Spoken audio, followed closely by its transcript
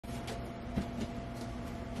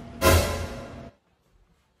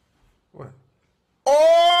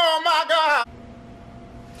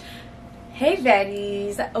Hey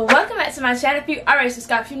baddies, welcome back to my channel. If you already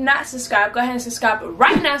subscribed, if you're not subscribed, go ahead and subscribe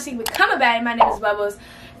right now so you can become a baddie. My name is Bubbles,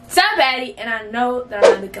 Baddie, and I know that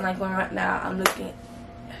I'm not looking like one right now. I'm looking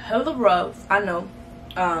hella rough, I know.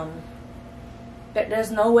 But there's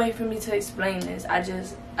no way for me to explain this. I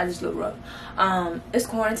just look rough. It's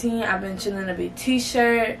quarantine. I've been chilling in a big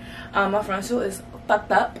t-shirt. My frontal is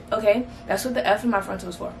fucked up, okay? That's what the F in my frontal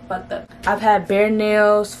is for, fucked up. I've had bare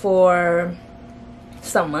nails for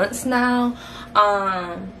some months now.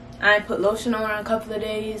 I ain't put lotion on in a couple of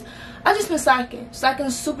days. I just been slacking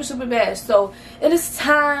super bad. So it is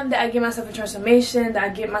time that I give myself a transformation, that I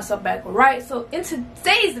get myself back right. So in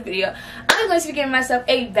today's video, I'm going to be giving myself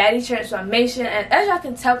a baddie transformation, and as y'all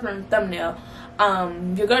can tell from the thumbnail,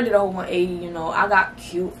 your girl did a whole 180. You know, I got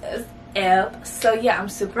cute as F. So yeah, I'm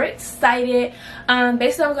super excited.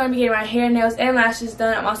 Basically I'm gonna be getting my hair, nails, and lashes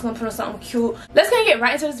done. I'm also gonna put on something cute. Let's get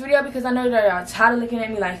right into this video because I know that y'all tired of looking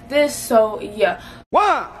at me like this. So yeah,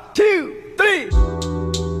 1, 2, 3.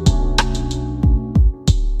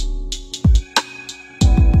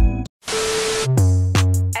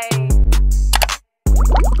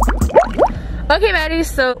 okay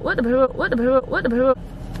baddies, so what the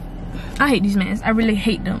I hate these men. I really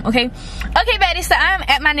hate them, okay? Okay, baddies, so I'm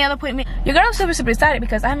at my nail appointment. Your girl, I'm super excited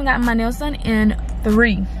because I haven't gotten my nails done in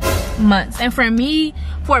 3 months. And for me,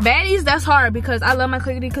 for baddies, that's hard because I love my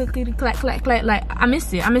clickety clack. Like, I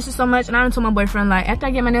miss it. I miss it so much. And I done told my boyfriend, like, after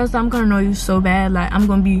I get my nails done, I'm gonna annoy you so bad. Like, I'm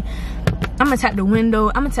gonna tap the window.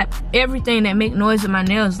 I'm gonna tap everything that make noise with my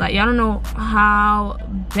nails. Like, y'all don't know how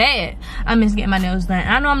bad I miss getting my nails done. And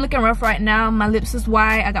I know I'm looking rough right now. My lips is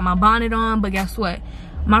white. I got my bonnet on, but guess what?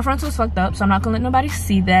 My frontal is fucked up, so I'm not gonna let nobody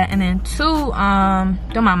see that. And then 2,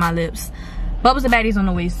 don't mind my lips. Bubbles the baddie's on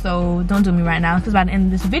the way, so don't do me right now, because by the end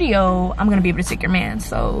of this video, I'm gonna be able to take your man.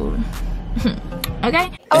 So,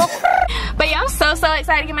 okay. But yeah, I'm so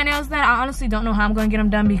excited to get my nails done. I honestly don't know how I'm gonna get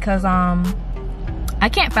them done because I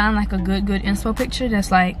can't find like a good inspo picture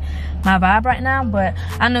that's like my vibe right now, but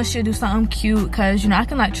I know she'll do something cute because, you know, I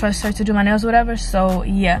can like trust her to do my nails or whatever. So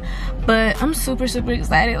yeah, but I'm super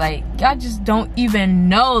excited. Like, y'all just don't even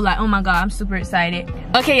know. Like, oh my god, I'm super excited.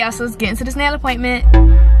 Okay y'all, so let's get into this nail appointment.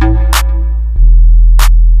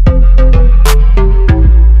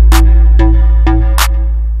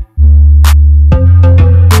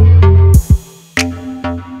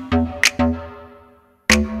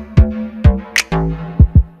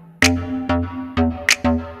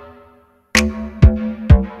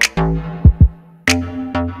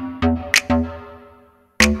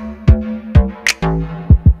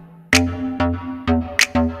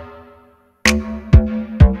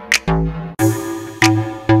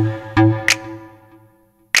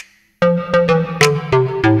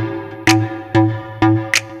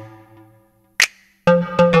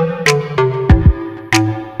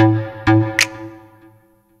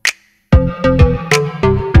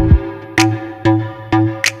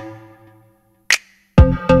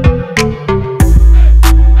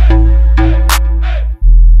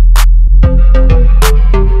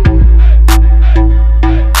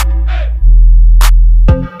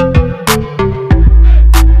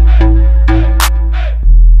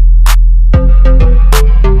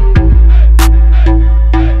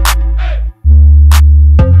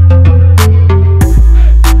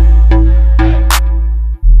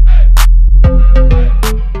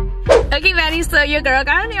 So your girl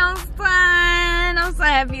got her nails done. I'm so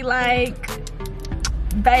happy. Like,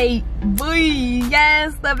 baby,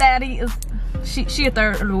 yes, the baddie is she a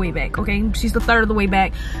third of the way back, okay? She's the third of the way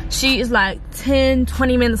back. She is like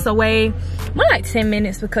 10-20 minutes away. More like 10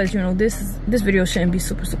 minutes because, you know, this video shouldn't be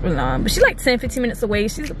super long, but she's like 10-15 minutes away.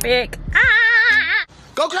 She's back.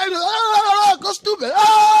 Go crazy. Go stupid.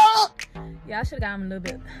 Yeah, I should have got them a little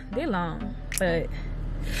bit. They're long, but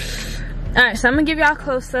all right, so I'm gonna give y'all a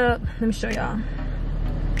close-up. Let me show y'all.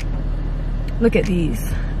 Look at these.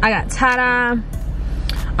 I got tie-dye,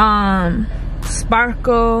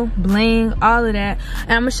 sparkle, bling, all of that.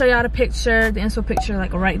 And I'm gonna show y'all the picture, the inspo picture,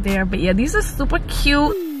 like right there. But yeah, these are super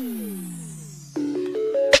cute.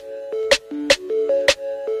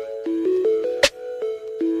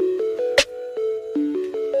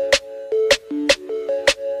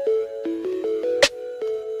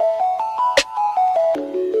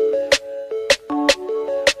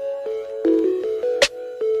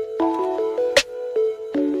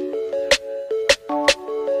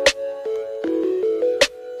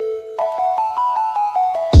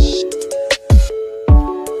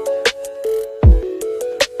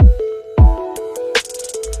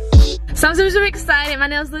 So I'm super excited. My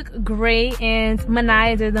nails look great, and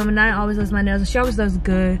Manaya did them. Manaya always does my nails, and she always does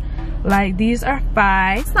good. Like, these are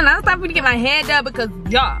 5. So now it's time for me to get my hair done because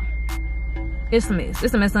y'all, It's a mess.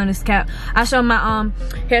 It's a mess on this cap. I showed my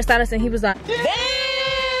hairstylist and he was like,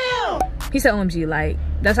 damn! He said OMG, like,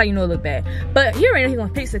 that's how you know it look bad. But he already know he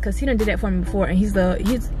gonna fix it because he done did that for me before, and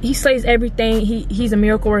he slays everything. He's a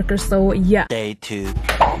miracle worker, so yeah. Day 2.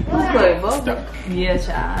 Yeah,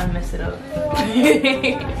 child, I messed it up.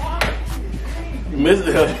 You messed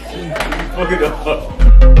it up. Fuck it up.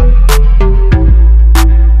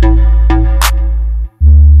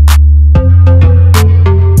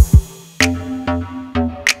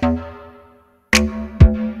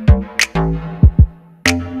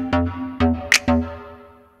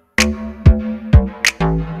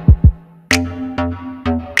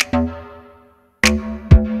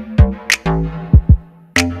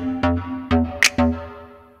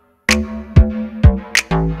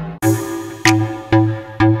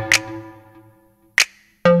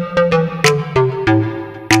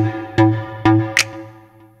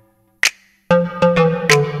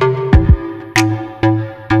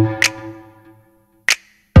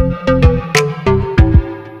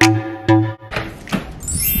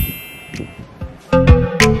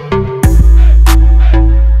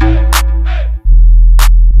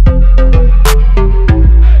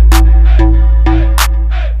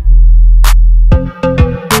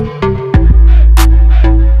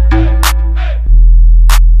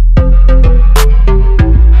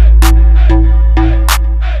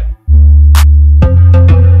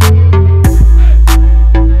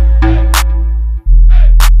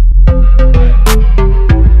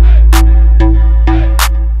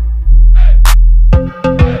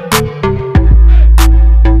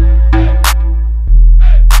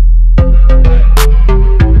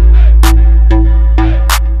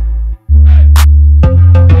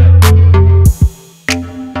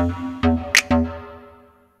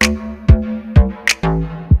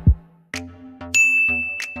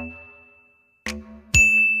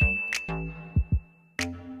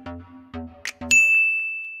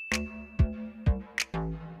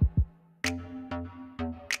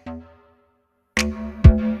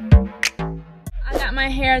 My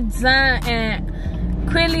hair done, and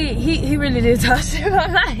clearly he really did talk shit about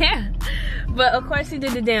my hair, but of course he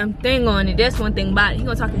did the damn thing on it. That's one thing about it. He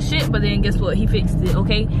gonna talk his shit, but then guess what, he fixed it.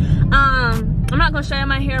 Okay, I'm not gonna show you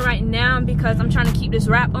my hair right now because I'm trying to keep this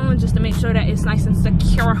wrap on just to make sure that it's nice and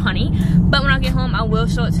secure, honey. But when I get home I will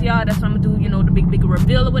show it to y'all. That's what I'm gonna do, you know, the big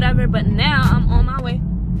reveal or whatever. But now I'm on my way.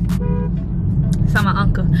 Saw my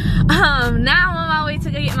uncle. Now I'm on my way to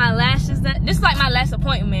go get my lashes done. This is like my last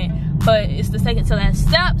appointment, but it's the second to last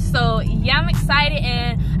step. So yeah, I'm excited,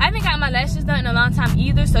 and I haven't got my lashes done in a long time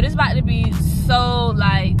either, so this is about to be so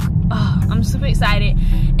like, I'm super excited.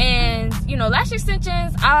 And you know, lash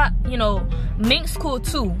extensions, you know, mink's cool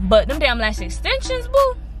too, but them damn lash extensions,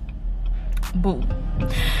 boo,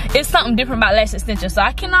 it's something different about lash extensions. So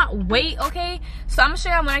I cannot wait. Okay, so I'm gonna show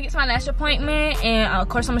y'all when I get to my lash appointment, and of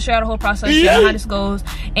course I'm gonna show y'all the whole process, show y'all how this goes.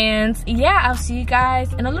 And yeah, I'll see you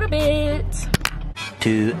guys in a little bit.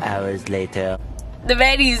 2 hours later. The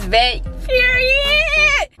baddie's back.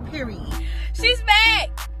 Period. She's back.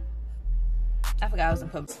 I forgot I was in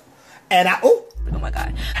public. And oh my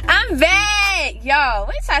god, I'm back, y'all.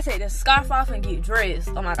 Wait till I take this scarf off and get dressed.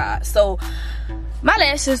 Oh my god. So my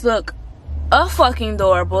lashes look fucking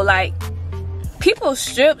adorable. Like, people's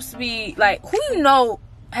strips be like, who you know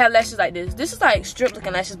have lashes like this? This is like strip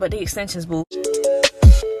looking lashes, but the extensions, boo.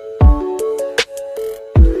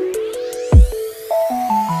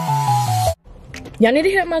 Y'all need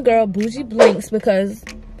to hit my girl Bougie Blinks, because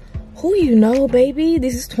who you know, baby?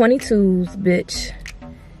 This is 22s, bitch.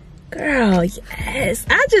 Girl, yes.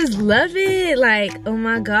 I just love it. Like, oh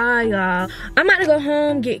my god, y'all. I'm about to go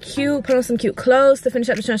home, get cute, put on some cute clothes to finish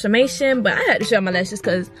up the transformation. But I had to show my lashes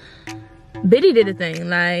because Biddy did a thing.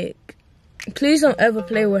 Like, please don't ever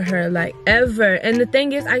play with her, like, ever. And the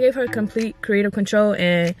thing is, I gave her complete creative control,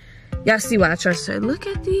 and y'all see why I trust her. Look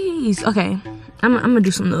at these. Okay, I'm gonna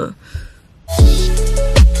do some little...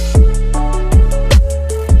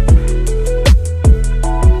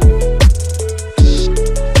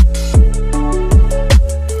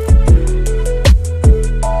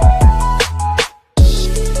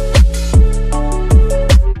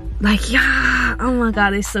 Like, yeah, oh my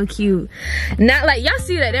god, it's so cute. Not like, y'all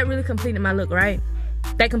see that really completed my look, right?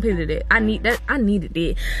 That completed it. I needed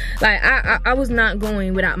it. Like, I was not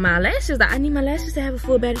going without my lashes. Like, I need my lashes to have a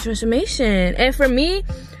full body transformation. And for me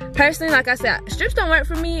personally, like I said, strips don't work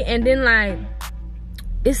for me. And then, like,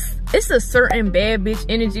 it's a certain bad bitch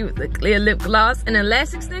energy with the clear lip gloss, and the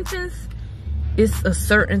lash extensions, it's a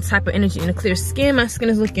certain type of energy. In the clear skin, my skin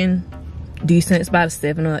is looking decent. It's about a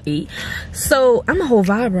 7 or 8. So I'm a whole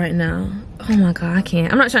vibe right now. oh my god, I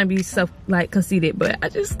can't. I'm not trying to be so like conceited, but I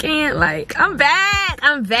just can't. Like, I'm back,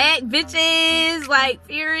 bitches. Like,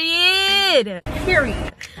 period.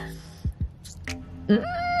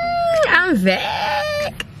 I'm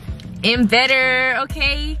back and better.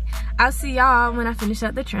 Okay, I'll see y'all when I finish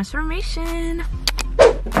up the transformation.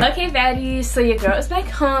 Okay, baddies, so your girl is back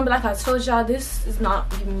home, but like I told y'all, this is not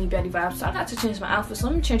giving me baddie vibes, so I got to change my outfit, so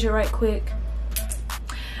let me change it right quick.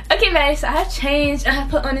 Okay, baddies, so I have changed. I have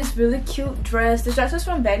put on this really cute dress. This dress is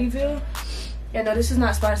from Baddieville. Yeah, no, this is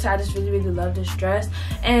not sponsored. I just really love this dress,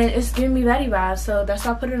 and it's giving me baddie vibes, so that's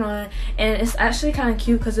why I put it on. And it's actually kind of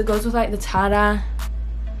cute because it goes with like the tie-dye.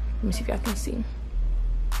 Let me see if y'all can see.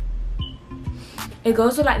 It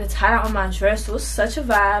goes with like the tie on my dress, so it's such a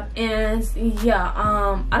vibe. And yeah,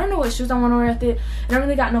 I don't know what shoes I want to wear with it. I don't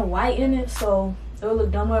really got no white in it, so it would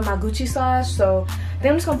look dumb wearing my Gucci size. So I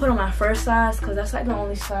think I'm just gonna put on my first size because that's like the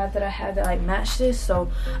only size that I had that like match this. So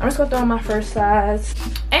I'm just gonna throw on my first size.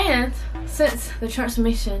 And since the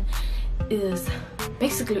transformation is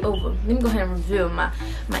basically over, let me go ahead and reveal my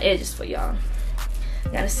edges for y'all.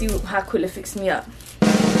 Gotta see how quickly it fixed me up.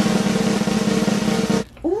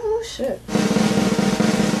 Ooh, shit.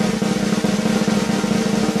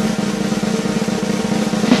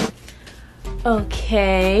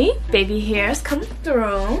 Okay, baby hairs coming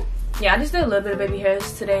through. Yeah, I just did a little bit of baby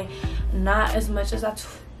hairs today. Not as much as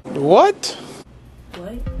What?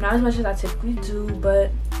 Not as much as I typically do,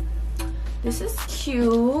 but this is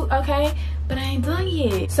cute, okay? But I ain't done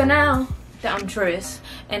yet. So now that I'm dressed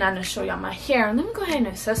and I'm gonna show y'all my hair, let me go ahead and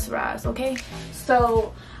accessorize, okay?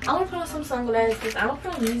 So I'm gonna put on some sunglasses. I'm gonna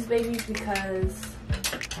put on these babies because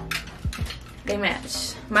they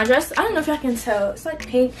match my dress. I don't know if y'all can tell, it's like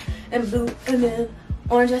pink and blue and then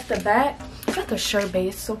orange at the back. It's like a shirt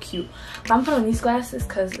base, so cute. But I'm putting on these glasses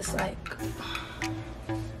because it's like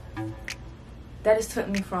that just took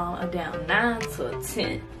me from a down 9 to a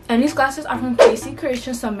 10. And these glasses are from Casey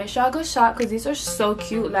Creations, so make sure I go shop because these are so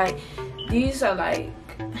cute. Like, these are like,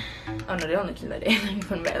 oh no, they don't look cute like that. Let me put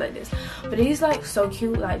them back like this. But these like so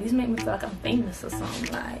cute. Like, these make me feel like I'm famous or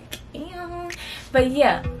something. Like, ew. But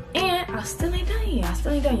yeah, and I still ain't done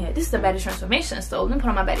yet. This is the baddie transformation, so let me put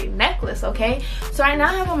on my baddie necklace, okay? So right now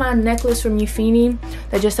I have on my necklace from YAEFINI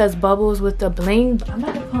that just has bubbles with the bling. But I'm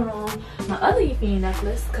about to put on my other YAEFINI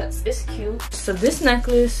necklace because it's cute. So this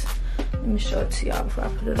necklace, let me show it to y'all before I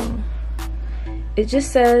put it on. It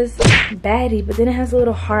just says baddie, but then it has a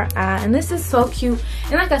little heart eye, and this is so cute.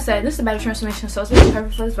 And like I said, this is a baddie transformation, so it's really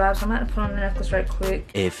perfect for this vibe. So I'm about to put on the necklace right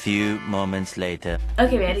quick. A few moments later.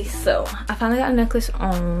 Okay, baddie, so I finally got a necklace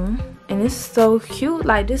on, and it's so cute.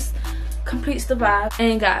 Like, this completes the vibe.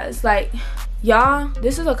 And guys, like, y'all,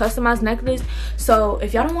 this is a customized necklace, so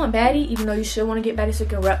if y'all don't want baddie, even though you should want to get baddie so you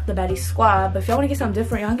can rep the baddie squad, but if y'all want to get something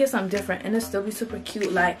different, y'all can get something different and it'll still be super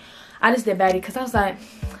cute. Like, I just did baddie because I was like,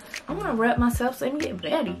 I want to rep myself, so let me get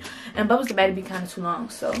baddie. And Bubbles the baddie be kind of too long,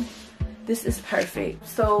 so this is perfect.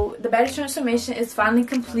 So the baddie transformation is finally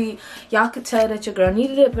complete. Y'all could tell that your girl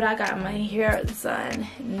needed it, but I got my hair done,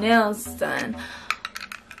 nails done,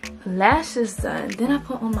 lashes done. Then I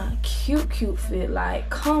put on my cute fit. Like,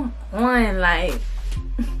 come on, like,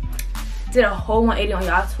 did a whole 180 on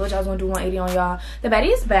y'all. I told y'all I was gonna do 180 on y'all. The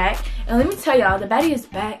baddie is back, and let me tell y'all, the baddie is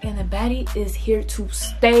back and the baddie is here to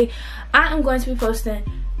stay. I am going to be posting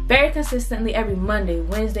very consistently every Monday,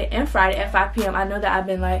 Wednesday, and Friday at 5 p.m. I know that I've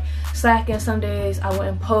been like slacking. Some days I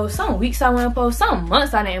wouldn't post, some weeks I wouldn't post, some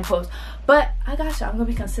months I didn't post, but I got y'all. I'm gonna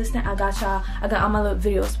be consistent. I got y'all. I got all my little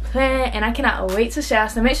videos planned, and I cannot wait to share.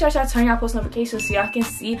 So make sure y'all turn y'all post notifications so y'all can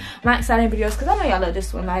see my exciting videos, because I know y'all love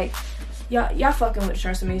this one. Like, y'all fucking with the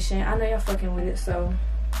transformation. I know y'all fucking with it. So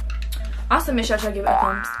also make sure y'all give it a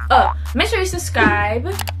thumbs up. Make sure you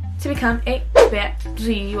subscribe to become a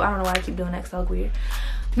baddie. I don't know why I keep doing that, so weird.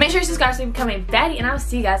 Make sure you subscribe to become a baddie, and I'll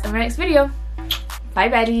see you guys in my next video. Bye,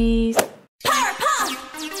 baddies.